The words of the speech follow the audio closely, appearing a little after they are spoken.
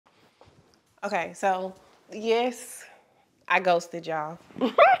Okay, so yes, I ghosted y'all.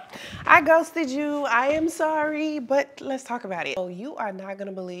 I ghosted you. I am sorry, but let's talk about it. So you are not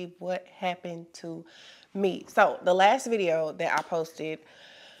gonna believe what happened to me. So the last video that I posted,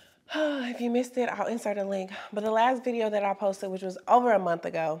 if you missed it, I'll insert a link. But the last video that I posted, which was over a month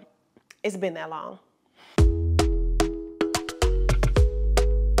ago, it's been that long.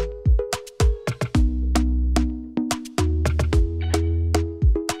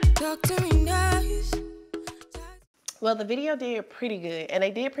 Well, the video did pretty good, and they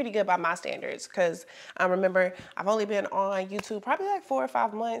did pretty good by my standards, because I remember I've only been on YouTube probably like 4 or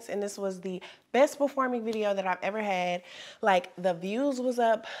 5 months, and this was the best performing video that I've ever had. Like, the views was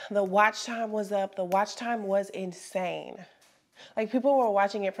up, the watch time was up, the watch time was insane. Like, people were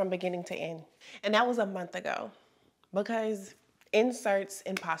watching it from beginning to end, and that was a month ago, because inserts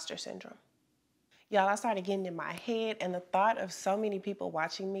imposter syndrome. Y'all, I started getting in my head, and the thought of so many people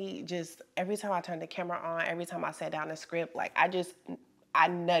watching me, just every time I turned the camera on, every time I sat down the script, like I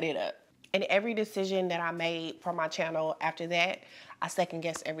nutted up. And every decision that I made for my channel after that, I second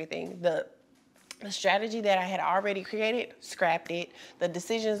guessed everything. The strategy that I had already created, scrapped it. The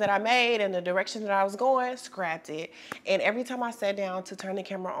decisions that I made and the direction that I was going, scrapped it. And every time I sat down to turn the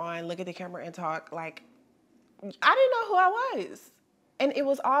camera on, look at the camera and talk, like, I didn't know who I was. And it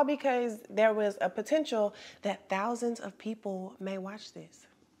was all because there was a potential that thousands of people may watch this.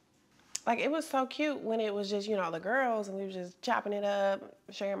 Like, it was so cute when it was just, you know, the girls, and we were just chopping it up,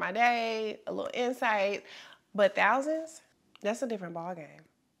 sharing my day, a little insight. But thousands, that's a different ballgame.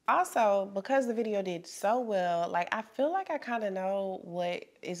 Also, because the video did so well, like, I feel like I kind of know what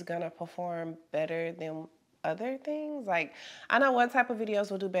is gonna perform better than other things. Like, I know what type of videos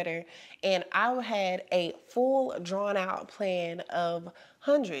will do better, and I had a full drawn out plan of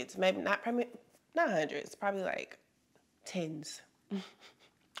hundreds, maybe not hundreds, probably like tens.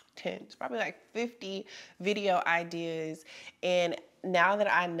 Probably like 50 video ideas. And now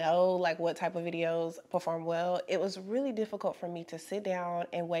that I know like what type of videos perform well, it was really difficult for me to sit down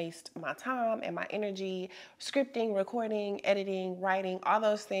and waste my time and my energy scripting, recording, editing, writing, all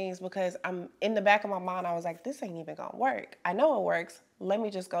those things, because I'm in the back of my mind, I was like, this ain't even gonna work. I know it works. Let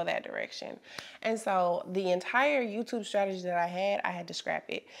me just go that direction. And so the entire YouTube strategy that I had to scrap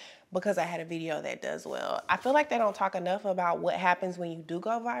it, because I had a video that does well. I feel like they don't talk enough about what happens when you do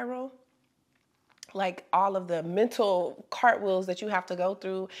go viral. Like, all of the mental cartwheels that you have to go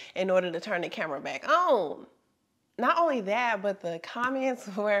through in order to turn the camera back on. Not only that, but the comments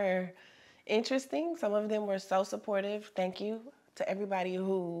were interesting. Some of them were so supportive. Thank you to everybody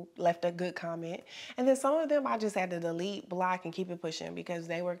who left a good comment. And then some of them I just had to delete, block, and keep it pushing because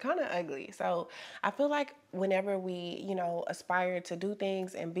they were kind of ugly. So I feel like whenever we, you know, aspire to do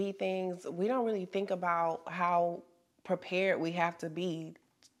things and be things, we don't really think about how prepared we have to be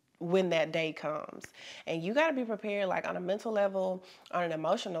when that day comes. And you got to be prepared, like, on a mental level, on an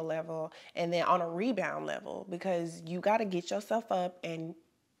emotional level, and then on a rebound level, because you got to get yourself up and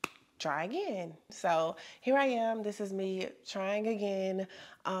try again. So here I am. This is me trying again.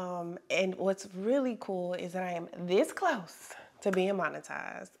 And what's really cool is that I am this close to being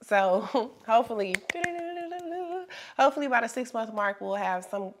monetized. So hopefully by the 6-month mark, we'll have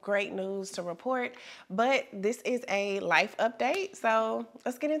some great news to report. But this is a life update, so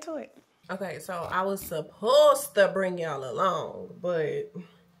let's get into it. Okay, so I was supposed to bring y'all along, but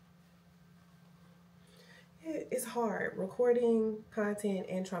it's hard recording content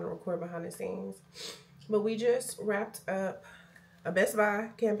and trying to record behind the scenes. But we just wrapped up a Best Buy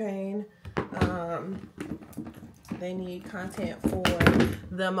campaign. They need content for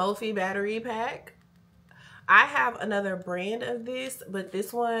the Mophie battery pack. I have another brand of this, but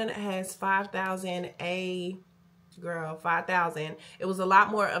this one has 5,000 girl, 5,000. It was a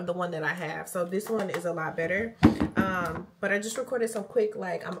lot more of the one that I have, so this one is a lot better. But I just recorded some quick,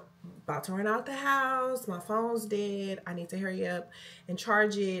 like, I'm about to run out the house, my phone's dead, I need to hurry up and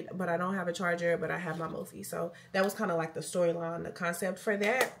charge it, but I don't have a charger, but I have my Mophie. So that was kind of like the storyline, the concept for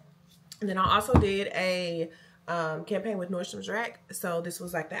that. And then I also did a campaign with Nordstrom's Rack. So this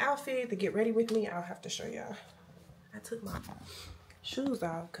was like the outfit to get ready with me. I'll have to show y'all. I took my shoes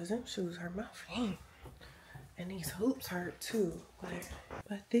off because them shoes hurt my feet. And these hoops hurt too.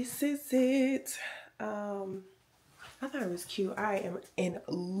 But this is it. I thought it was cute. I am in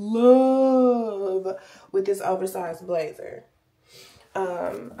love with this oversized blazer.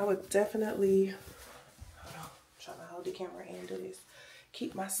 I would definitely, hold on, I'm trying to hold the camera and do this.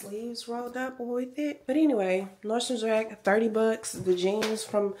 Keep my sleeves rolled up with it. But anyway, Nordstrom's Rack, 30 bucks. The jeans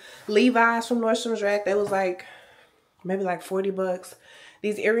from Levi's from Nordstrom's Rack, they was like, maybe like 40 bucks.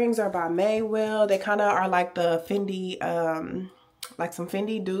 These earrings are by Maywell. They kind of are like the Fendi, like some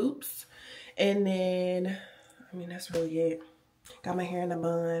Fendi dupes. And then, I mean, that's really it. Got my hair in a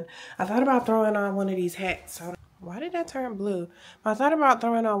bun. I thought about throwing on one of these hats. Why did that turn blue? I thought about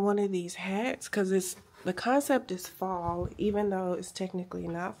throwing on one of these hats because the concept is fall, even though it's technically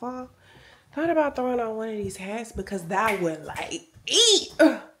not fall. Thought about throwing on one of these hats because that would like eat.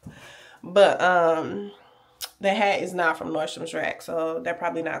 But the hat is not from Nordstrom's Rack, so they're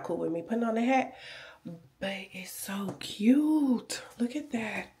probably not cool with me putting on the hat. But it's so cute. Look at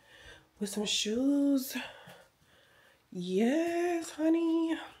that. With some shoes. Yes,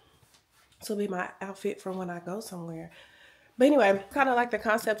 honey. This will be my outfit for when I go somewhere. But anyway, kind of like the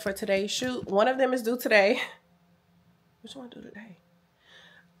concept for today's shoot. One of them is due today. Which one due today?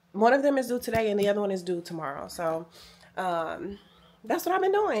 One of them is due today and the other one is due tomorrow. So that's what I've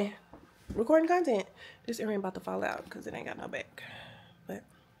been doing. Recording content. This earring about to fall out because it ain't got no back. But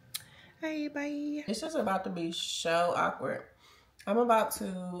hey, bye. It's just about to be so awkward. I'm about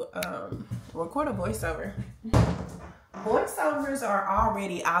to record a voiceover. Voiceovers are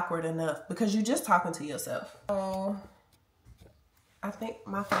already awkward enough because you're just talking to yourself. So I think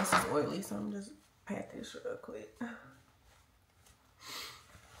my face is oily, so I'm just pat this real quick.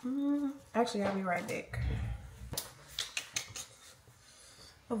 Actually, I'll be right back.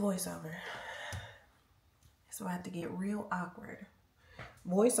 A voiceover. So I have to get real awkward.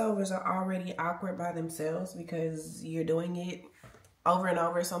 Voiceovers are already awkward by themselves because you're doing it over and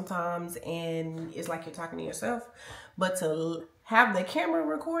over sometimes and it's like you're talking to yourself. But to have the camera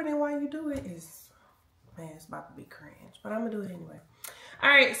recording while you do it is, man, it's about to be cringe. But I'm gonna do it anyway. All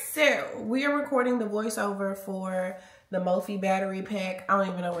right, so we are recording the voiceover for the Mophie battery pack. I don't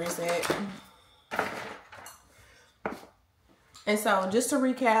even know where it's at. And so just to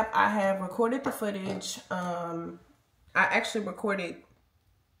recap, I have recorded the footage. I actually recorded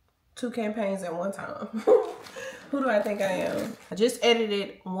 2 campaigns at one time. Who do I think I am? I just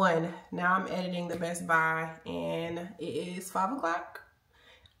edited one. Now I'm editing the Best Buy and it is 5 o'clock.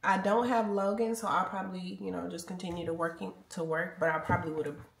 I don't have Logan, so I'll probably, you know, just continue to work, but I probably would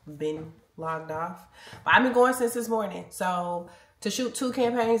have been logged off. But I've been going since this morning. So to shoot 2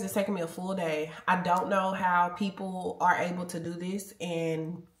 campaigns, it's taking me a full day. I don't know how people are able to do this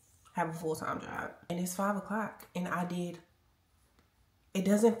and have a full-time job. And it's 5 o'clock and it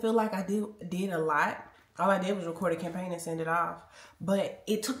doesn't feel like I did a lot. All I did was record a campaign and send it off. But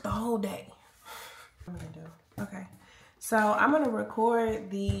it took the whole day. What am I gonna do? Okay. So I'm gonna record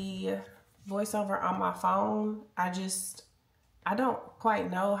the voiceover on my phone. I don't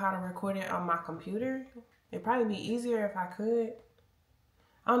quite know how to record it on my computer. It'd probably be easier if I could.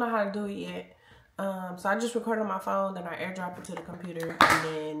 I don't know how to do it yet. So I just record on my phone, then I airdrop it to the computer, and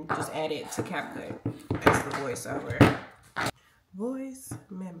then just add it to CapCut. That's the voiceover. Voice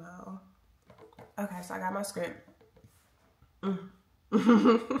memo. Okay, so I got my script.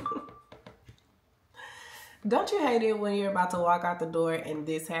 Don't you hate it when you're about to walk out the door and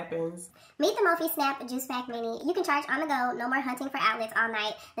this happens? Meet the Mophie Snap Juice Pack Mini. You can charge on the go, no more hunting for outlets all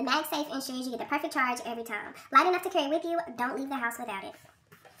night. The MagSafe ensures you get the perfect charge every time. Light enough to carry with you, don't leave the house without it.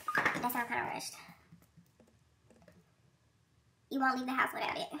 That sounds kind of rushed. You won't leave the house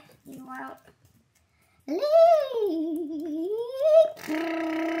without it. You won't leave.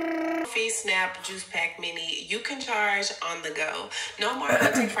 Mophie Snap Juice Pack Mini. You can charge on the go. No more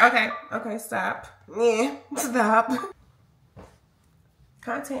hunting for... Okay, stop. Yeah, stop.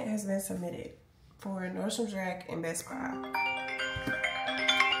 Content has been submitted for Nordstrom's Rack and Best Buy.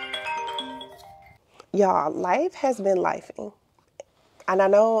 Y'all, life has been lifing. And I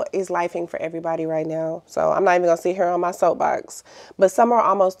know it's lifing for everybody right now. So I'm not even going to sit here on my soapbox. But summer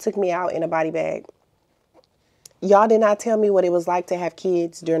almost took me out in a body bag. Y'all did not tell me what it was like to have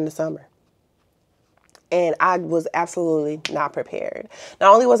kids during the summer. And I was absolutely not prepared.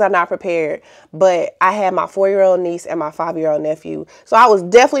 Not only was I not prepared, but I had my 4-year-old niece and my 5-year-old nephew. So I was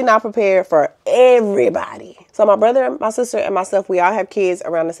definitely not prepared for everybody. So my brother, my sister, and myself, we all have kids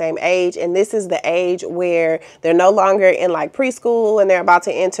around the same age. And this is the age where they're no longer in like preschool and they're about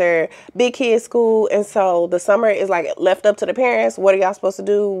to enter big kid school. And so the summer is like left up to the parents. What are y'all supposed to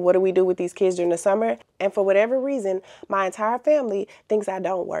do? What do we do with these kids during the summer? And for whatever reason, my entire family thinks I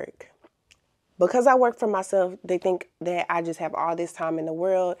don't work. Because I work for myself, they think that I just have all this time in the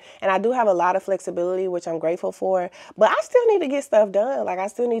world. And I do have a lot of flexibility, which I'm grateful for. But I still need to get stuff done. Like, I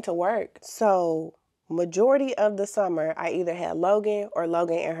still need to work. So majority of the summer, I either had Logan or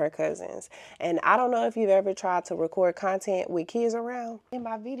Logan and her cousins. And I don't know if you've ever tried to record content with kids around. In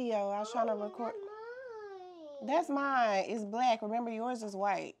my video, I was trying to record. That's mine. It's black. Remember, yours is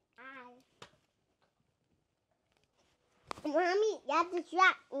white. Mommy, you have to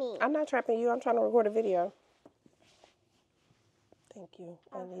trap me. I'm not trapping you. I'm trying to record a video. Thank you.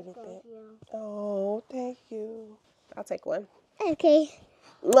 I needed that. Oh, thank you. I'll take one. Okay.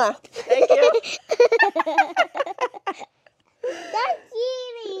 Mwah. Thank you. That's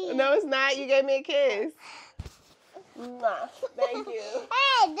cheating. No, it's not. You gave me a kiss. Mwah. Thank you.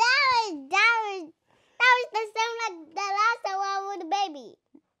 Hey, that was the same like the last one with the baby.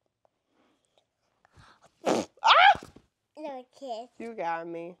 Ah! No kiss. You got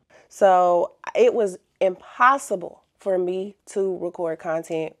me. So it was impossible for me to record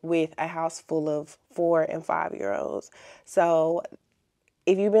content with a house full of 4 and 5-year-olds. So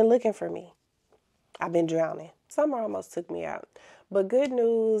if you've been looking for me, I've been drowning. Summer almost took me out. But good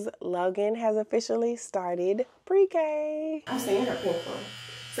news, Logan has officially started pre-K. I've seen her pink one.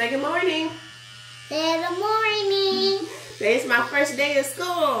 Say good morning. Good morning. Today's my first day of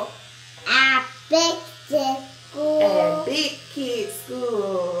school. I fixed the school. At big kid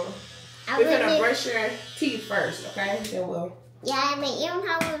school. We're gonna brush your teeth first, okay? Then we'll. Yeah, I mean, even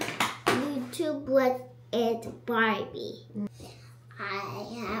how YouTube was at Barbie. I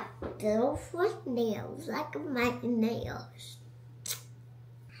have little foot nails, like my nails.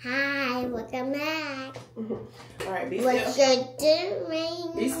 Hi, welcome back. All right, be What still. you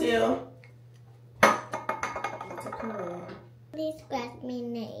doing? Be still. It's okay. Please scratch me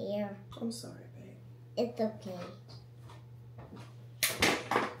in the ear. I'm sorry, babe. It's okay.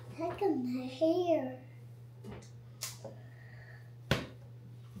 Look at my hair.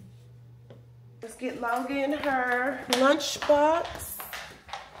 Let's get Logan her lunchbox.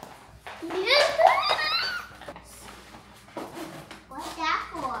 What's that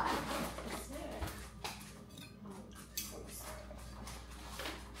for?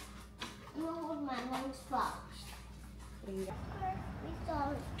 You hold my lunchbox. We saw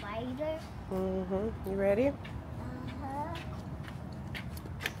a spider. You ready? Uh-huh.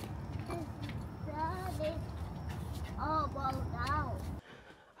 It's almost out.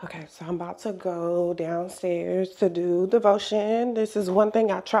 Okay, so I'm about to go downstairs to do devotion. This is one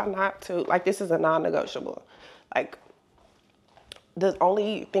thing I try not to, like, this is a non-negotiable. Like, the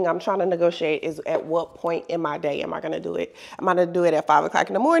only thing I'm trying to negotiate is at what point in my day am I going to do it? Am I going to do it at 5 o'clock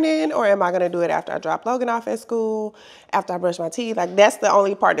in the morning, or am I going to do it after I drop Logan off at school, after I brush my teeth? Like, that's the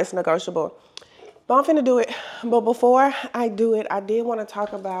only part that's negotiable. But I'm finna do it. But before I do it, I did want to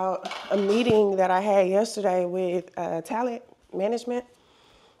talk about a meeting that I had yesterday with talent management.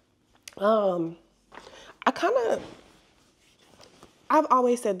 I've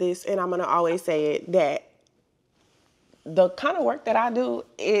always said this, and I'm going to always say it, that the kind of work that I do,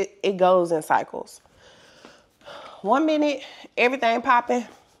 it goes in cycles. 1 minute, everything popping,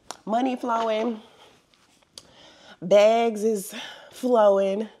 money flowing, bags is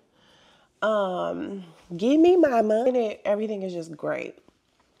flowing. Give me my money. Everything is just great.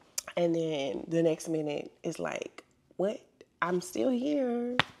 And then the next minute is like, what? I'm still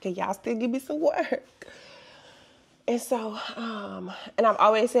here. Can y'all still give me some work? And so, and I've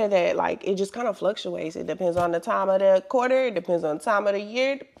always said that, like, it just kind of fluctuates. It depends on the time of the quarter. It depends on the time of the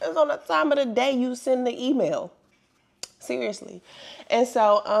year. It depends on the time of the day you send the email. Seriously. And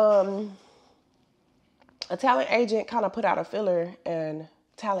so, a talent agent kind of put out a filler in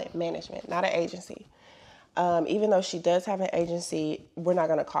talent management, not an agency. Even though she does have an agency, we're not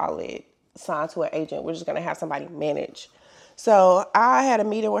going to call it signed to an agent. We're just going to have somebody manage. So I had a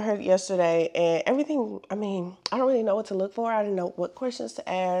meeting with her yesterday, and everything, I mean, I don't really know what to look for. I didn't know what questions to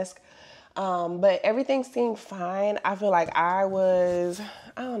ask, but everything seemed fine. I feel like I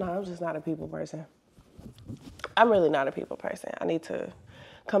don't know, I'm just not a people person. I'm really not a people person. I need to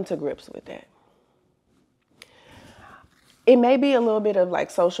come to grips with that. It may be a little bit of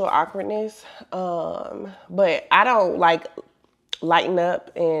like social awkwardness, but I don't like lighten up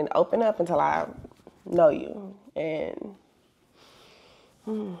and open up until I know you. And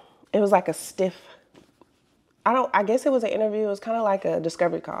it was like a stiff, I guess it was an interview. It was kind of like a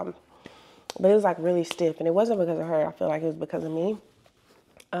discovery call, but it was like really stiff. And it wasn't because of her. I feel like it was because of me.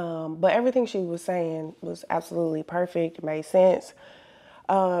 But everything she was saying was absolutely perfect. It made sense.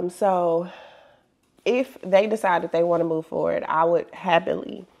 So if they decide that they want to move forward, I would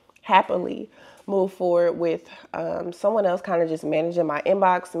happily move forward with someone else kind of just managing my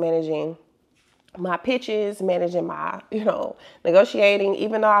inbox, managing my pitches, managing my, negotiating,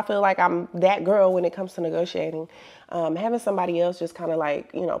 even though I feel like I'm that girl when it comes to negotiating. Having somebody else just kind of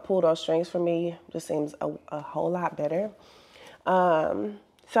like, pull those strings for me just seems a whole lot better.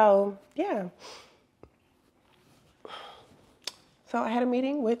 So, yeah. So I had a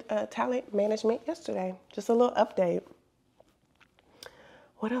meeting with talent management yesterday. Just a little update.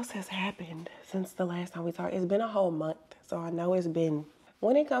 What else has happened since the last time we talked? It's been a whole month, so I know it's been.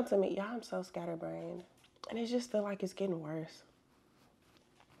 When it comes to me, y'all, I'm so scatterbrained, and it just feel like it's getting worse.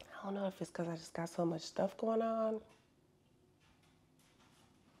 I don't know if it's because I just got so much stuff going on,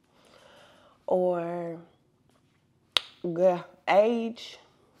 or age.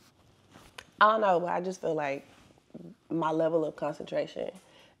 I don't know, but I just feel like my level of concentration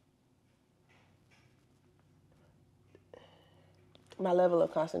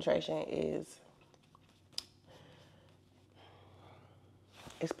is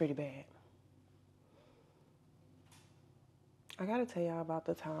pretty bad. I gotta tell y'all about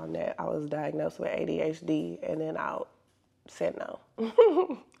the time that I was diagnosed with ADHD and then I said no.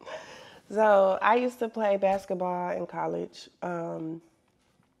 So I used to play basketball in college. And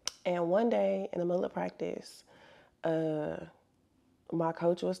one day in the middle of practice, my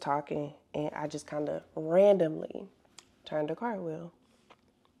coach was talking and I just kind of randomly turned a cartwheel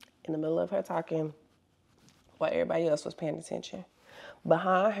in the middle of her talking while everybody else was paying attention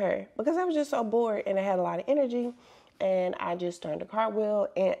behind her, because I was just so bored and I had a lot of energy, and I just turned a cartwheel.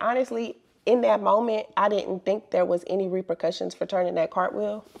 And honestly, in that moment, I didn't think there was any repercussions for turning that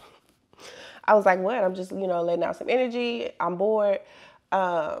cartwheel. I was like, what? I'm just, letting out some energy. I'm bored.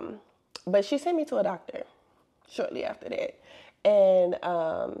 But she sent me to a doctor shortly after that. And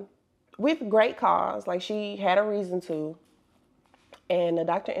with great cause, like she had a reason to. And the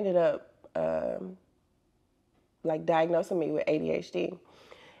doctor ended up diagnosing me with ADHD.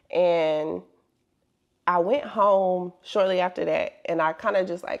 And I went home shortly after that, and I kind of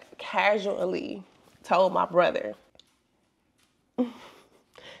just casually told my brother,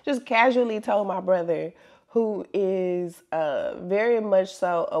 who is very much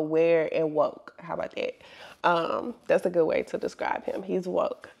so aware and woke. How about that? That's a good way to describe him. He's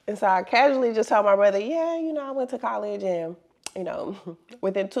woke. And so I casually just told my brother, yeah, I went to college, and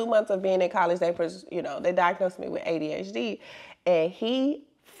within 2 months of being in college, they diagnosed me with ADHD, and he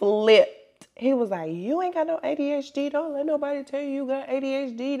flipped. He was like, you ain't got no ADHD. Don't let nobody tell you got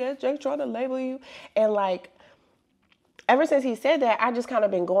ADHD. That's just trying to label you. And ever since he said that, I just kind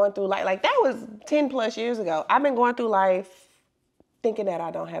of been going through that was 10 plus years ago. I've been going through life thinking that I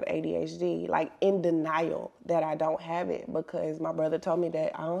don't have ADHD, in denial that I don't have it, because my brother told me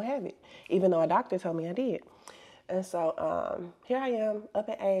that I don't have it, even though a doctor told me I did. And so here I am, up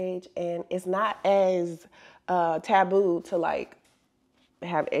in age, and it's not as taboo to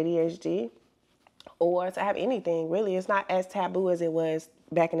have ADHD or to have anything, really. It's not as taboo as it was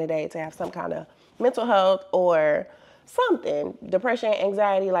back in the day to have some kind of mental health or something, depression,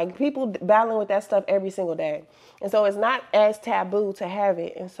 anxiety, people battling with that stuff every single day. And so it's not as taboo to have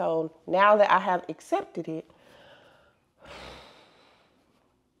it. And so now that I have accepted it,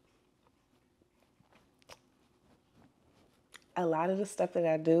 a lot of the stuff that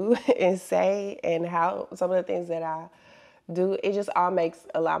I do and say and how some of the things that I do, it just all makes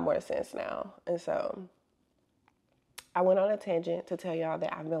a lot more sense now. And so I went on a tangent to tell y'all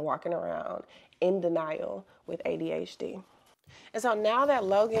that I've been walking around in denial with ADHD. And so now that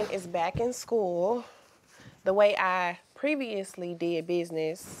Logan is back in school, the way I previously did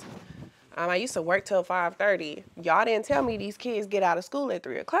business, I used to work till 5:30. Y'all didn't tell me these kids get out of school at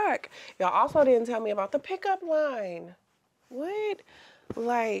 3 o'clock. Y'all also didn't tell me about the pickup line. What?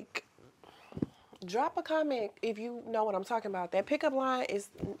 Drop a comment if you know what I'm talking about. That pickup line is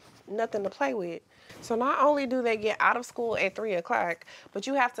nothing to play with. So not only do they get out of school at 3 o'clock, but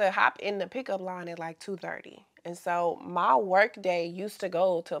you have to hop in the pickup line at 2:30. And so my work day used to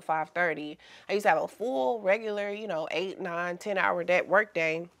go till 5:30. I used to have a full regular, 8, 9, 10 hour work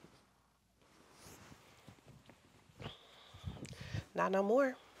day. Not no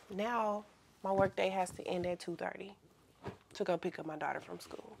more. Now my work day has to end at 2:30 to go pick up my daughter from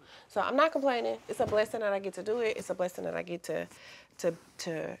school. So I'm not complaining. It's a blessing that I get to do it. It's a blessing that I get to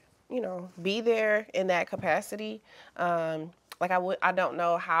be there in that capacity. I don't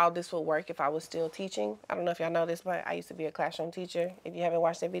know how this would work if I was still teaching. I don't know if y'all know this, but I used to be a classroom teacher. If you haven't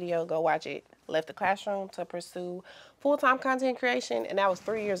watched that video, go watch it. Left the classroom to pursue full-time content creation, and that was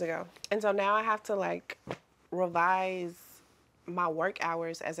 3 years ago. And so now I have to revise my work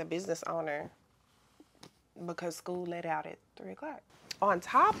hours as a business owner because school let out at 3 o'clock. On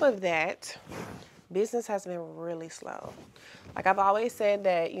top of that, business has been really slow. I've always said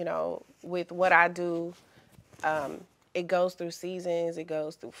that, with what I do, it goes through seasons, it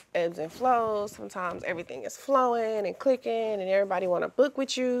goes through ebbs and flows. Sometimes everything is flowing and clicking and everybody want to book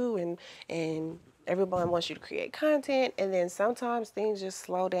with you and everyone wants you to create content. And then sometimes things just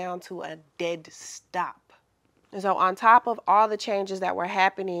slow down to a dead stop. And so on top of all the changes that were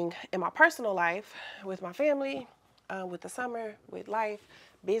happening in my personal life, with my family, with the summer, with life,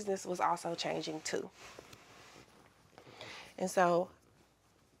 business was also changing too. And so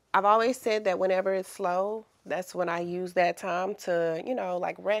I've always said that whenever it's slow, that's when I use that time to, you know,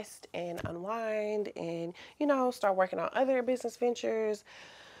 like rest and unwind and, you know, start working on other business ventures.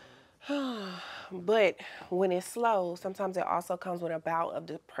 But when it's slow, sometimes it also comes with a bout of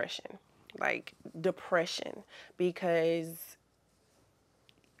depression, like depression, because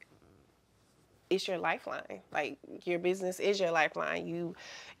it's your lifeline. Like your business is your lifeline. You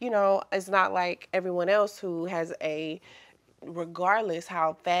know, it's not like everyone else who has a, regardless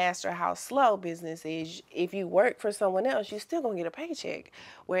how fast or how slow business is, if you work for someone else, you still gonna get a paycheck.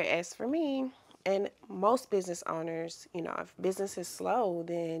 Whereas for me and most business owners, you know, if business is slow,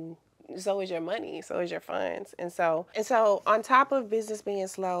 then so is your money, so is your funds. And so on top of business being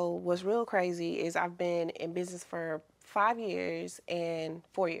slow, what's real crazy is I've been in business for 5 years and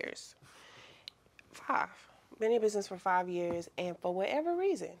 4 years. Five. Been in business for 5 years, and for whatever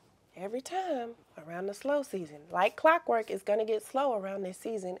reason, every time around the slow season, like clockwork, it's gonna get slow around this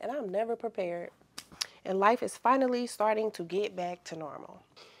season, and I'm never prepared. And life is finally starting to get back to normal.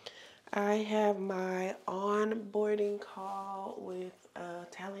 I have my onboarding call with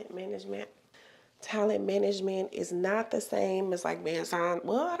talent management. Talent management is not the same as like being signed.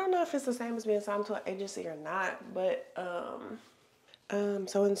 Well, I don't know if it's the same as being signed to an agency or not, but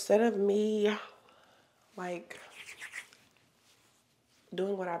so instead of me like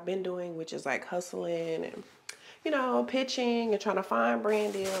doing what I've been doing, which is like hustling and, you know, pitching and trying to find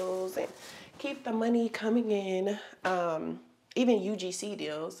brand deals and keep the money coming in, even UGC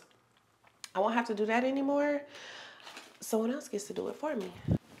deals, I won't have to do that anymore. Someone else gets to do it for me.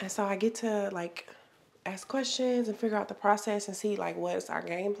 And so I get to like ask questions and figure out the process and see like what's our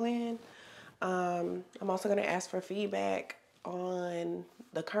game plan. I'm also going to ask for feedback on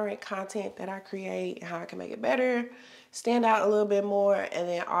the current content that I create and how I can make it better, stand out a little bit more. And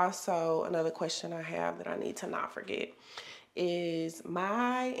then also another question I have that I need to not forget is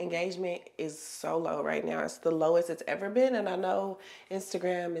my engagement is so low right now. It's the lowest it's ever been. And I know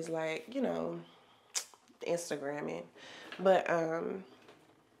Instagram is like, you know, Instagramming, but I'm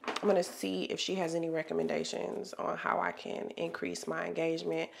going to see if she has any recommendations on how I can increase my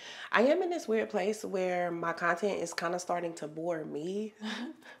engagement. I am in this weird place where my content is kind of starting to bore me.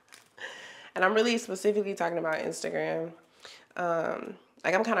 And I'm really specifically talking about Instagram.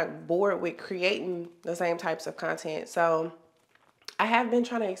 Like I'm kind of bored with creating the same types of content. So I have been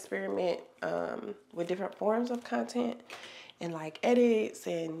trying to experiment with different forms of content and like edits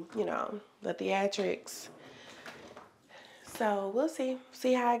and, you know, the theatrics. So we'll see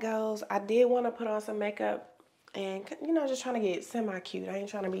how it goes. I did want to put on some makeup and, you know, just trying to get semi-cute. I ain't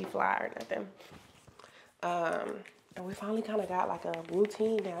trying to be fly or nothing. And we finally kind of got like a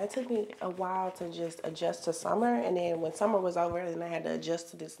routine now. It took me a while to just adjust to summer. And then when summer was over, then I had to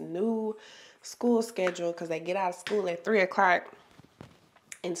adjust to this new school schedule because they get out of school at 3 o'clock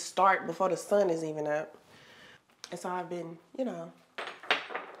and start before the sun is even up. And so I've been, you know,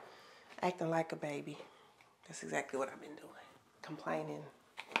 acting like a baby. That's exactly what I've been doing. Complaining,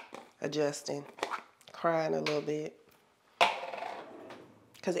 adjusting, crying a little bit.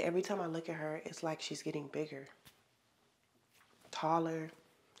 Because every time I look at her, it's like she's getting bigger, taller.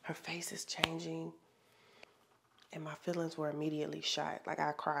 Her face is changing. And my feelings were immediately shot. Like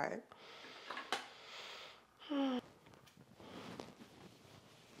I cried. And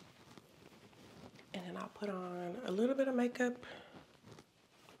then I'll put on a little bit of makeup.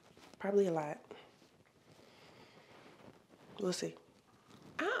 Probably a lot. We'll see.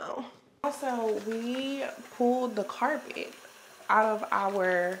 Ow. Also, we pulled the carpet out of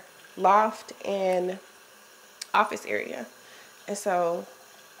our loft and office area. And so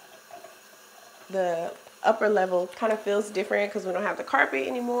the upper level kind of feels different because we don't have the carpet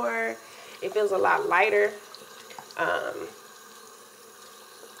anymore. It feels a lot lighter.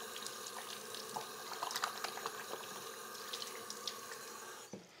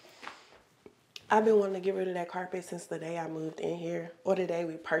 I've been wanting to get rid of that carpet since the day I moved in here, or the day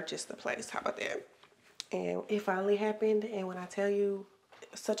we purchased the place. How about that? And it finally happened. And when I tell you,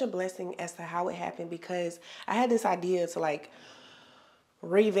 such a blessing as to how it happened, because I had this idea to like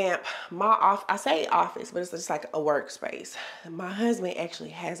revamp my office. I say office, but it's just like a workspace. My husband actually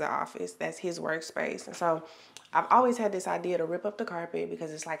has an office. That's his workspace. And so I've always had this idea to rip up the carpet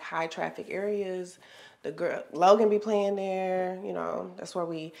because it's like high traffic areas. The girl, Logan be playing there. You know, that's where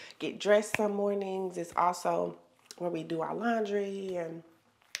we get dressed some mornings. It's also where we do our laundry, and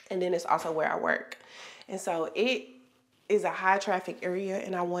then it's also where I work. And so it is a high traffic area,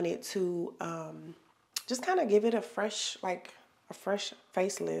 and I wanted to just kind of give it a fresh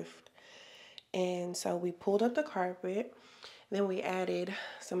facelift. And so we pulled up the carpet. Then we added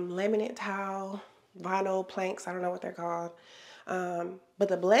some laminate tile, vinyl planks, I don't know what they're called. But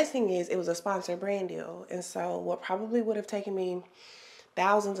the blessing is it was a sponsored brand deal. And so what probably would have taken me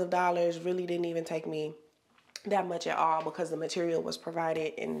thousands of dollars really didn't even take me that much at all, because the material was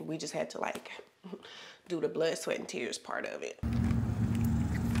provided and we just had to like do the blood, sweat, and tears part of it.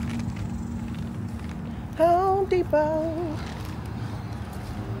 Home Depot.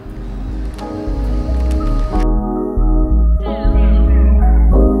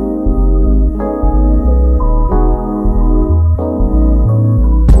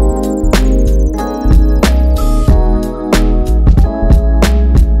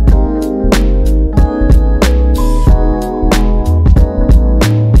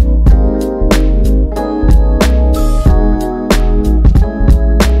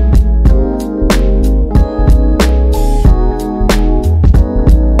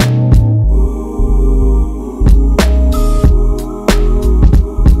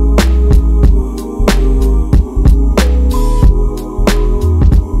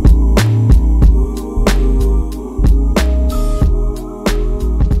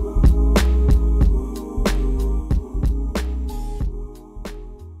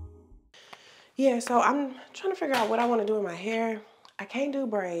 Yeah, so I'm trying to figure out what I want to do with my hair. I can't do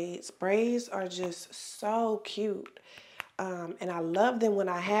braids. Braids are just so cute. And I love them when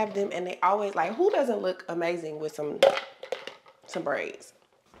I have them, and they always, like, who doesn't look amazing with some braids?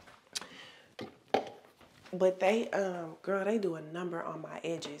 But they, girl, they do a number on my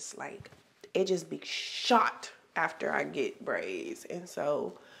edges. Like, edges be shot after I get braids. And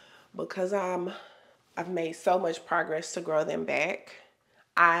so because I've made so much progress to grow them back,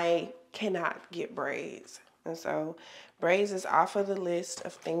 I cannot get braids. And so braids is off of the list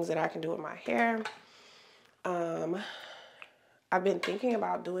of things that I can do with my hair. I've been thinking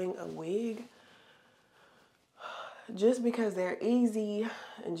about doing a wig just because they're easy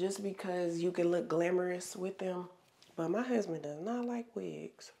and just because you can look glamorous with them. But my husband does not like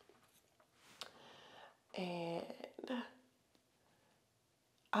wigs. And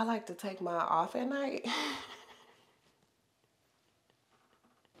I like to take mine off at night.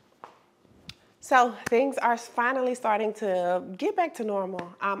 So things are finally starting to get back to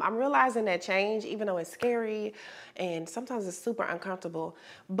normal. I'm realizing that change, even though it's scary and sometimes it's super uncomfortable,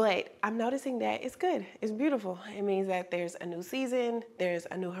 but I'm noticing that it's good. It's beautiful. It means that there's a new season, there's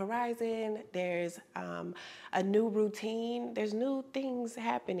a new horizon, there's a new routine, there's new things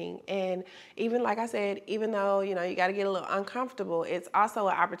happening. And even like I said, even though, you know, you got to get a little uncomfortable, it's also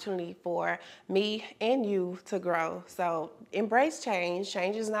an opportunity for me and you to grow. So embrace change.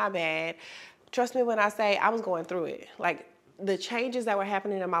 Change is not bad. Trust me when I say I was going through it. Like, the changes that were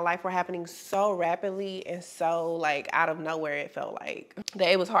happening in my life were happening so rapidly and so like out of nowhere, it felt like, that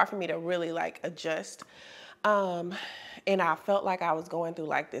it was hard for me to really like adjust. And I felt like I was going through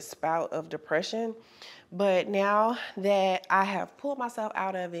like this spout of depression. But now that I have pulled myself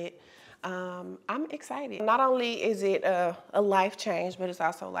out of it, I'm excited. Not only is it a life change, but it's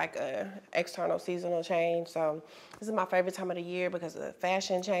also like a external seasonal change. So this is my favorite time of the year because the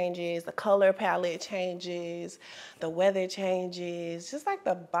fashion changes, the color palette changes, the weather changes, just like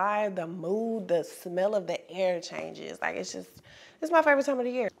the vibe, the mood, the smell of the air changes. Like, it's my favorite time of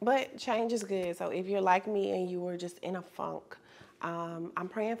the year. But change is good. So if you're like me and you were just in a funk, I'm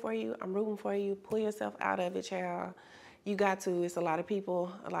praying for you. I'm rooting for you. Pull yourself out of it, child. You got to. It's a lot of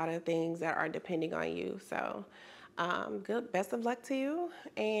people, a lot of things that are depending on you. So good. Best of luck to you.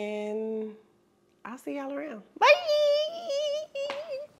 And I'll see y'all around. Bye.